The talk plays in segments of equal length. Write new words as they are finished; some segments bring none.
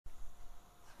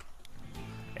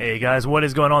Hey guys, what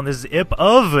is going on? This is Ip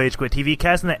of RageQuitTV,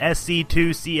 casting the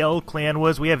SC2CL Clan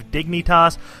Wars. We have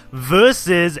Dignitas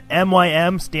versus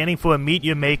MYM, standing for Meet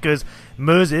Your Makers.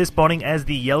 Merz is spawning as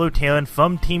the Yellow Talon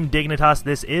from Team Dignitas.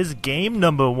 This is game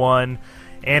number 1.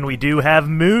 And we do have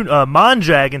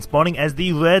Mondragon spawning as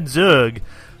the Red Zerg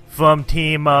from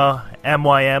Team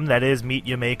MYM, that is Meet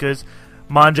Your Makers.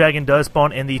 Mondragon does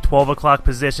spawn in the 12 o'clock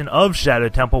position of Shadow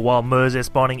Temple, while Merz is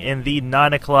spawning in the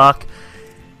 9 o'clock.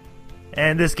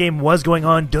 And this game was going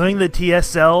on during the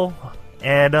TSL,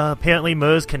 and apparently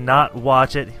Merz cannot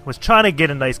watch it. Was trying to get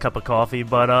a nice cup of coffee,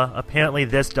 but apparently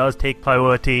this does take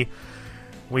priority.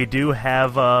 We do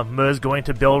have Merz going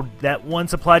to build that one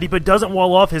supply depot. Doesn't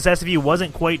wall off. His SCV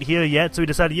wasn't quite here yet, so he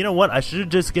decided, you know what, I should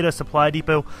just get a supply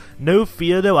depot. No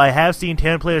fear, though, I have seen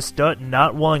 10 players start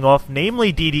not walling off,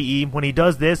 namely DDE. When he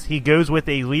does this, he goes with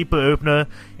a Leaper opener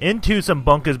into some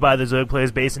bunkers by the Zerg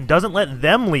player's base and doesn't let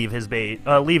them leave his base,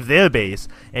 leave their base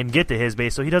and get to his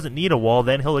base, so he doesn't need a wall.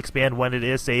 Then he'll expand when it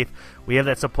is safe. We have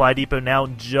that supply depot now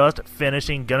just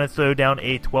finishing. Gonna throw down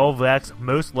a 12 racks,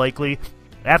 most likely.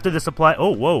 After the supply... Oh,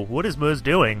 whoa, what is Merz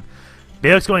doing?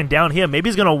 Barrick's going down here. Maybe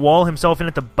he's going to wall himself in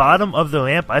at the bottom of the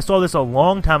ramp. I saw this a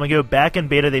long time ago back in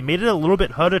beta. They made it a little bit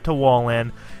harder to wall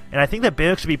in. And I think that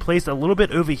Barrick should be placed a little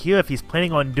bit over here if he's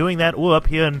planning on doing that, or up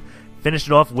here and finish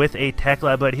it off with a tech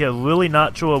lab right here. Really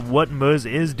not sure what Merz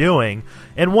is doing.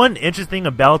 And one interesting thing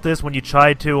about this, when you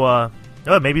try to...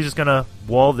 oh, maybe he's just going to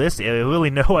wall this area.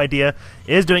 Really no idea.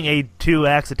 Is doing a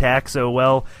 2-axe attack, so,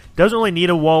 well... Doesn't really need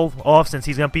a wall off since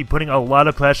he's going to be putting a lot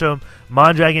of pressure.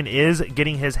 Mondragon is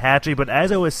getting his hatchery, but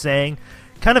as I was saying,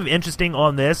 kind of interesting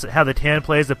on this, how the Tan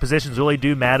plays, the positions really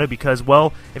do matter because,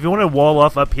 well, if you want to wall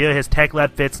off up here, his tech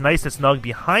lab fits nice and snug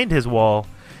behind his wall.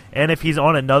 And if he's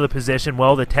on another position,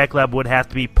 well, the tech lab would have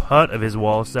to be part of his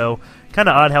wall. So, kind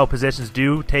of odd how positions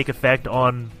do take effect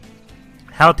on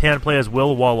how Tan players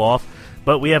will wall off.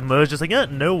 But we have Merz just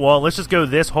like, no wall, let's just go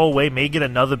this whole way, may get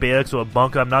another barracks or a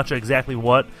bunker, I'm not sure exactly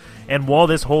what, and wall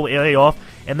this whole area off,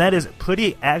 and that is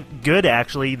pretty good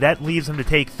actually. That leaves him to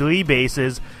take 3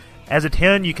 bases. As a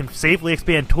Terran, you can safely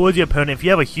expand towards your opponent. If you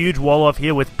have a huge wall off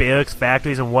here with barracks,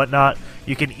 factories, and whatnot,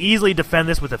 you can easily defend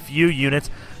this with a few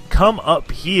units. Come up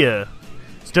here,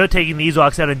 start taking these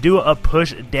rocks out and do a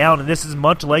push down, and this is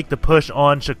much like the push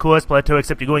on Shakur's Plateau,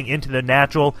 except you're going into the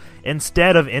natural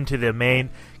instead of into the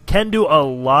main. Can do a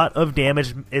lot of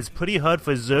damage. It's pretty hard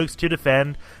for Zergs to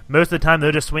defend. Most of the time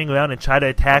they'll just swing around and try to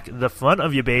attack the front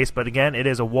of your base, but again, it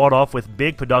is a walled off with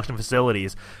big production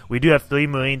facilities. We do have 3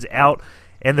 Marines out,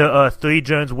 and there are 3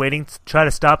 drones waiting to try to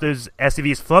stop those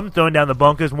SCVs from throwing down the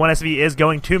bunkers. 1 SCV is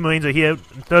going, 2 Marines are here,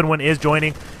 the 3rd one is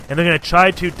joining, and they're going to try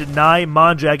to deny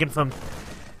Mondragon from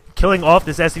killing off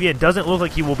this SCV. It doesn't look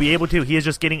like he will be able to. He is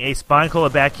just getting a spine crawler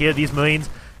back here. These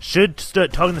Marines should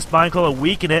start targeting the spine crawler,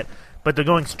 weaken it, but they're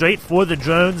going straight for the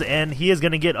drones, and he is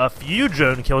going to get a few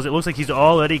drone kills. It looks like he's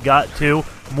already got 2.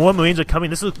 More Marines are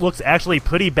coming. This looks actually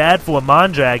pretty bad for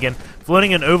Mondragon.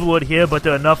 Floating an Overlord here, but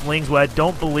there are enough Lings where I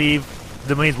don't believe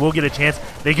the Marines will get a chance.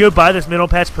 They go by this middle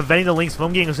patch, preventing the Lings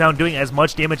from getting down, doing as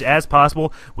much damage as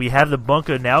possible. We have the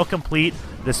bunker now complete.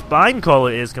 The spine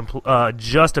crawler is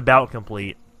just about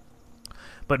complete.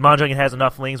 But Mondragon has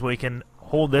enough Lings where he can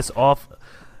hold this off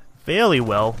fairly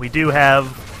well. We do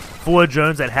have 4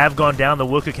 drones that have gone down. The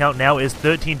worker count now is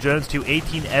 13 drones to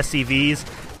 18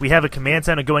 SCVs. We have a command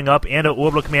center going up, and an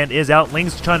orbital command is out.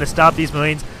 Ling's trying to stop these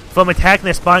Marines from attacking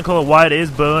their spine crawler while it is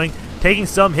burrowing, taking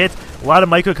some hits. A lot of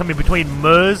micro coming between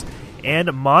Merz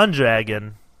and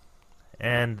Mondragon.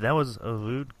 And that was a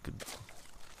rude...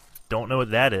 Don't know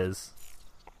what that is.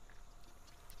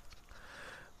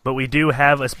 But we do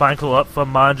have a spine crawler up from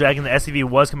Mondragon. The SCV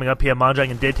was coming up here.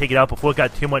 Mondragon did take it out before it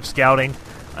got too much scouting,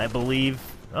 I believe.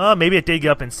 Maybe it did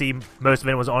get up and see most of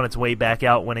it was on its way back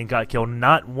out when it got killed.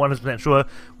 Not 100% sure.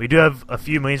 We do have a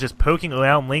few Marines just poking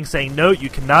around. Link saying, no, you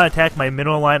cannot attack my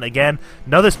mineral line again.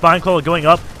 Another spine crawler going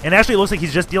up, and actually it looks like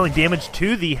he's just dealing damage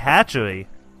to the hatchery.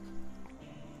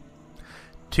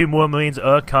 2 more Marines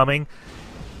are coming.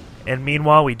 And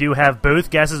meanwhile, we do have both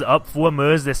gases up for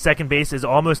Merz. The second base is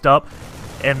almost up.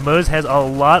 And Merz has a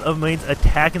lot of Marines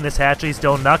attacking this hatchery.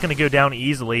 Still not going to go down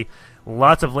easily.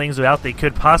 Lots of Lings are out. They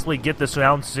could possibly get this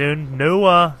round soon.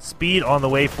 No speed on the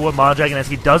way for Mondragon as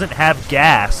he doesn't have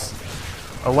gas.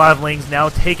 A lot of Lings now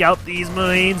take out these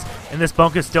Marines, and this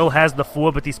bunker still has the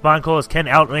 4, but these spine crawlers can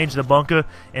outrange the bunker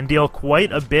and deal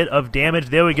quite a bit of damage.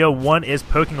 There we go. 1 is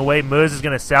poking away. Merz is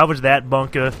going to salvage that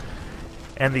bunker,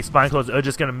 and the spine crawlers are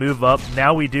just going to move up.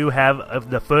 Now we do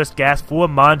have the first gas for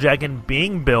Mondragon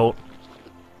being built.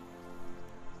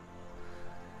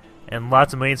 And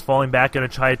lots of Marines falling back, going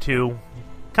to try to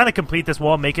kind of complete this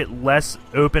wall, make it less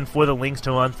open for the Lings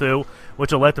to run through,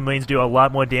 which will let the Marines do a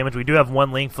lot more damage. We do have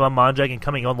one Ling from Mondragon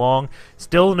coming along.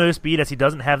 Still no speed as he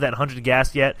doesn't have that 100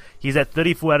 gas yet. He's at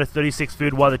 34 out of 36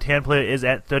 food while the Tan player is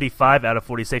at 35 out of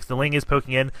 46. The Ling is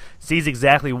poking in, sees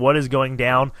exactly what is going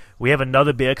down. We have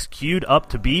another barracks queued up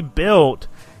to be built.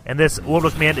 And this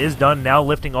orbital command is done, now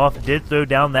lifting off, did throw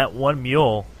down that one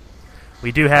mule.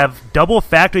 We do have double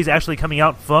factories actually coming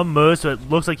out from Merz, so it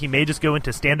looks like he may just go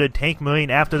into standard tank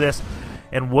marine after this.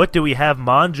 And what do we have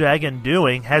Mondragon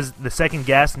doing? Has the second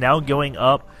gas now going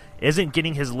up, isn't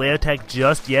getting his lair tech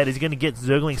just yet. Is he going to get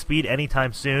Zergling speed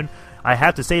anytime soon? I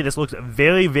have to say this looks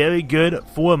very, very good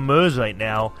for Merz right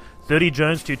now. 30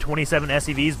 drones to 27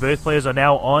 SCVs. Both players are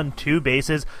now on 2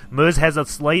 bases. Merz has a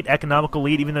slight economical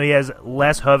lead, even though he has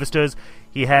less harvesters.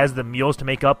 He has the mules to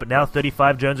make up, but now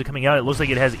 35 drones are coming out. It looks like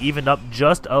it has evened up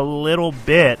just a little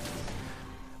bit.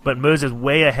 But Merz is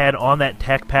way ahead on that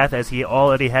tech path as he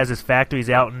already has his factories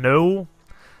out. No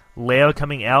lair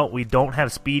coming out. We don't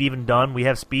have speed even done. We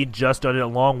have speed just started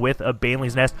along with a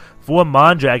Baneling's Nest for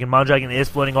Mondragon. Mondragon is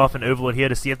floating off an overload here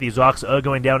to see if these rocks are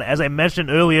going down. As I mentioned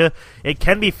earlier, it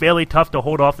can be fairly tough to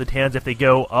hold off the Tans if they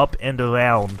go up and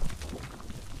around.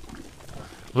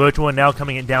 Roach one now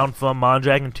coming it down from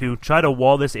Mondragon to try to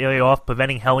wall this area off,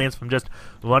 preventing Hellions from just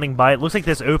running by. It looks like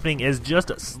this opening is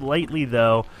just slightly,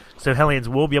 though, so Hellions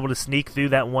will be able to sneak through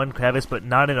that one crevice, but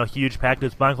not in a huge pack.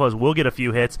 Those Spineclaws will get a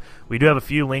few hits. We do have a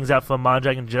few Lings out from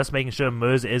Mondragon, just making sure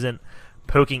Merz isn't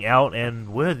poking out.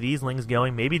 And where are these Lings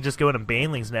going? Maybe just going to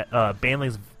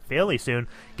Banelings fairly soon.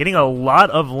 Getting a lot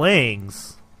of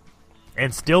Lings.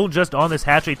 And still just on this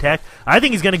hatchery tech. I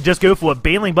think he's going to just go for a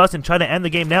Baneling bust and try to end the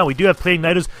game now. We do have Plague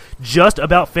Igniters just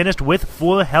about finished with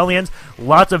 4 Hellions.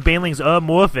 Lots of Banelings are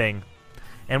morphing.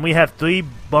 And we have 3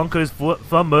 bunkers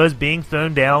from Merz being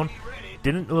thrown down.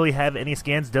 Didn't really have any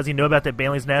scans. Does he know about that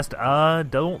Baneling's Nest?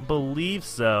 Don't believe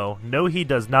so. No, he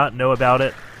does not know about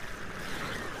it.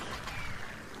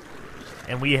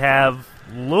 And we have,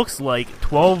 looks like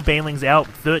 12 Banelings out,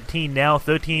 13 now.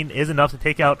 13 is enough to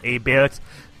take out a barracks.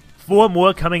 4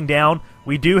 more coming down.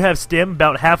 We do have Stim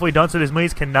about halfway done, so his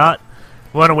Marines cannot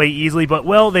run away easily. But,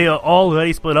 well, they are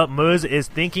already split up. Merz is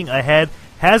thinking ahead,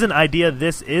 has an idea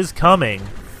this is coming.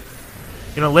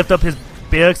 Going to lift up his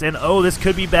barracks, and, oh, this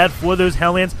could be bad for those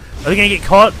Hellions. Are they going to get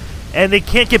caught? And they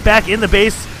can't get back in the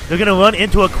base. They're going to run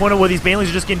into a corner where these Banelings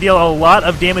are just going to deal a lot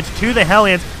of damage to the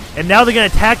Hellions. And now they're going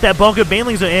to attack that bunker.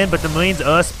 Banelings are in, but the Marines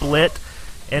are split.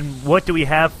 And what do we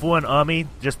have for an army?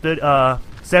 Just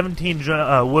 17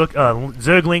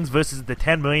 Zerglings versus the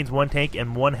 10 Marines, 1 tank,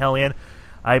 and 1 Hellion.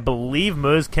 I believe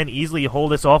Merz can easily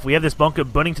hold this off. We have this bunker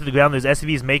burning to the ground. Those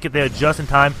SCVs make it there just in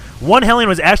time. 1 Hellion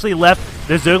was actually left.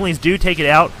 The Zerglings do take it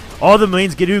out. All the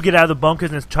Marines do get out of the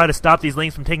bunkers and try to stop these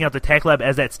Lings from taking out the tech lab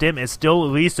as that Stim is still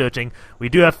researching. We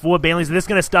do have 4 Banelings. Is this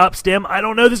going to stop Stim? I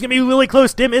don't know. This is going to be really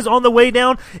close. Stim is on the way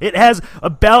down. It has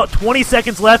about 20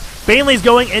 seconds left. Baneling's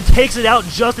going and takes it out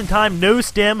just in time. No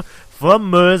Stim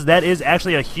from Merz. That is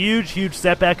actually a huge, huge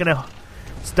setback. Going to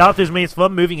stop those Marines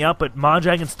from moving out, but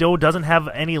Mondragon still doesn't have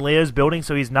any layers building,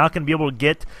 so he's not going to be able to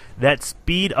get that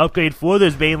speed upgrade for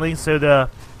those Banelings, so the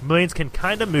Marines can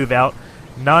kind of move out.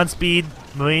 Non-speed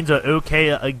Marines are okay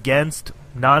against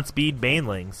non-speed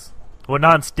Banelings. Or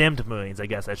non-stemmed Marines, I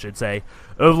guess I should say.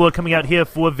 Overlord coming out here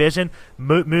for Vision.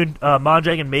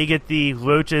 Mondragon may get the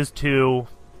Roaches to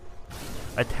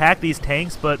attack these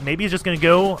tanks, but maybe he's just going to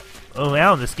go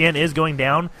around. The scan is going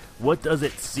down. What does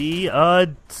it see?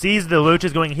 Sees the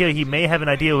Roaches going here. He may have an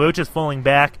idea. Roaches falling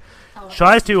back.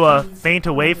 Tries to feint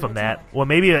away from that. Or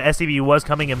maybe an SCV was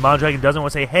coming and Mondragon doesn't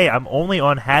want to say, hey, I'm only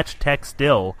on hatch tech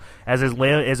still, as his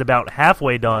lair is about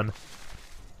halfway done.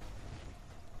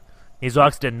 These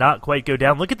rocks did not quite go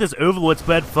down. Look at this Overlord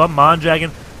spread from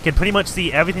Mondragon. Can pretty much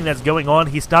see everything that's going on.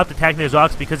 He stopped attacking those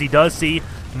rocks because he does see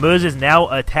Merz is now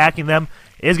attacking them.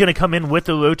 Is going to come in with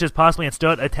the Roaches possibly and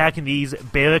start attacking these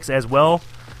barracks as well.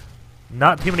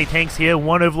 Not too many tanks here.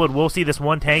 1 Overlord will see this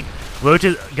 1 tank. Roach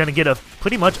is going to get a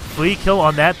pretty much free kill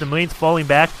on that. The Marines falling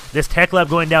back. This tech lab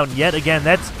going down yet again.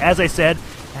 That's, as I said,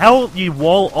 how you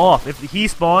wall off. If he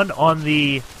spawned on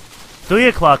the 3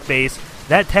 o'clock base,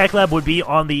 that tech lab would be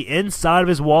on the inside of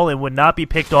his wall and would not be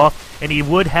picked off, and he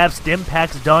would have stim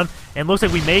packs done. And looks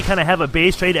like we may kind of have a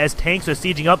base trade as tanks are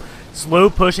sieging up, slow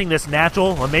pushing this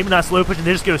natural, or maybe not slow pushing,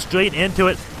 they just go straight into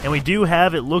it. And we do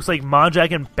have, it looks like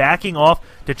Mondragon backing off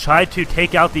to try to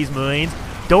take out these Marines.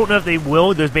 Don't know if they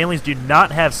will. Those Banelings do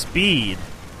not have speed.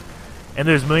 And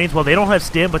those Marines, well, they don't have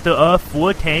stim, but there are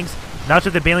 4 tanks. Not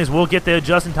sure if the Banelings will get there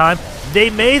just in time. They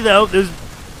may, though. Those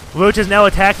Roaches now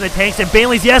attacking the tanks, and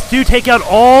Banelings, yes, do take out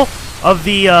all of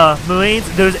the Marines.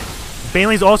 Those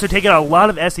Baneling's also taking out a lot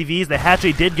of SCVs. The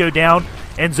hatchery did go down,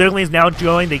 and Zergling's now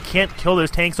joined. They can't kill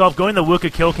those tanks off. Going to the worker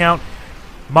kill count.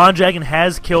 Mondragon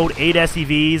has killed 8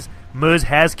 SCVs. Merz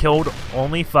has killed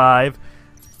only 5.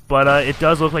 But it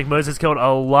does look like Merz has killed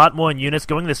a lot more in units.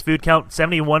 Going to this food count,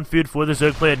 71 food for the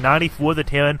Zerg player, 90 for the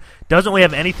Terran. Doesn't really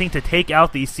have anything to take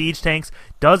out these siege tanks.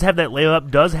 Does have that layer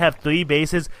up, does have 3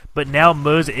 bases, but now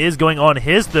Merz is going on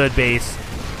his 3rd base.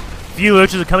 Few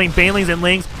Lurchers are coming, Banelings and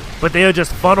Lings, but they are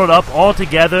just funneled up all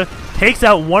together. Takes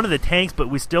out one of the tanks, but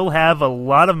we still have a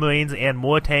lot of Marines and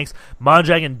more tanks.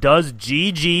 Mondragon does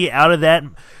GG out of that.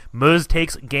 Merz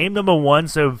takes game number 1,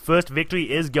 so first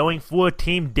victory is going for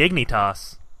Team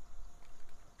Dignitas.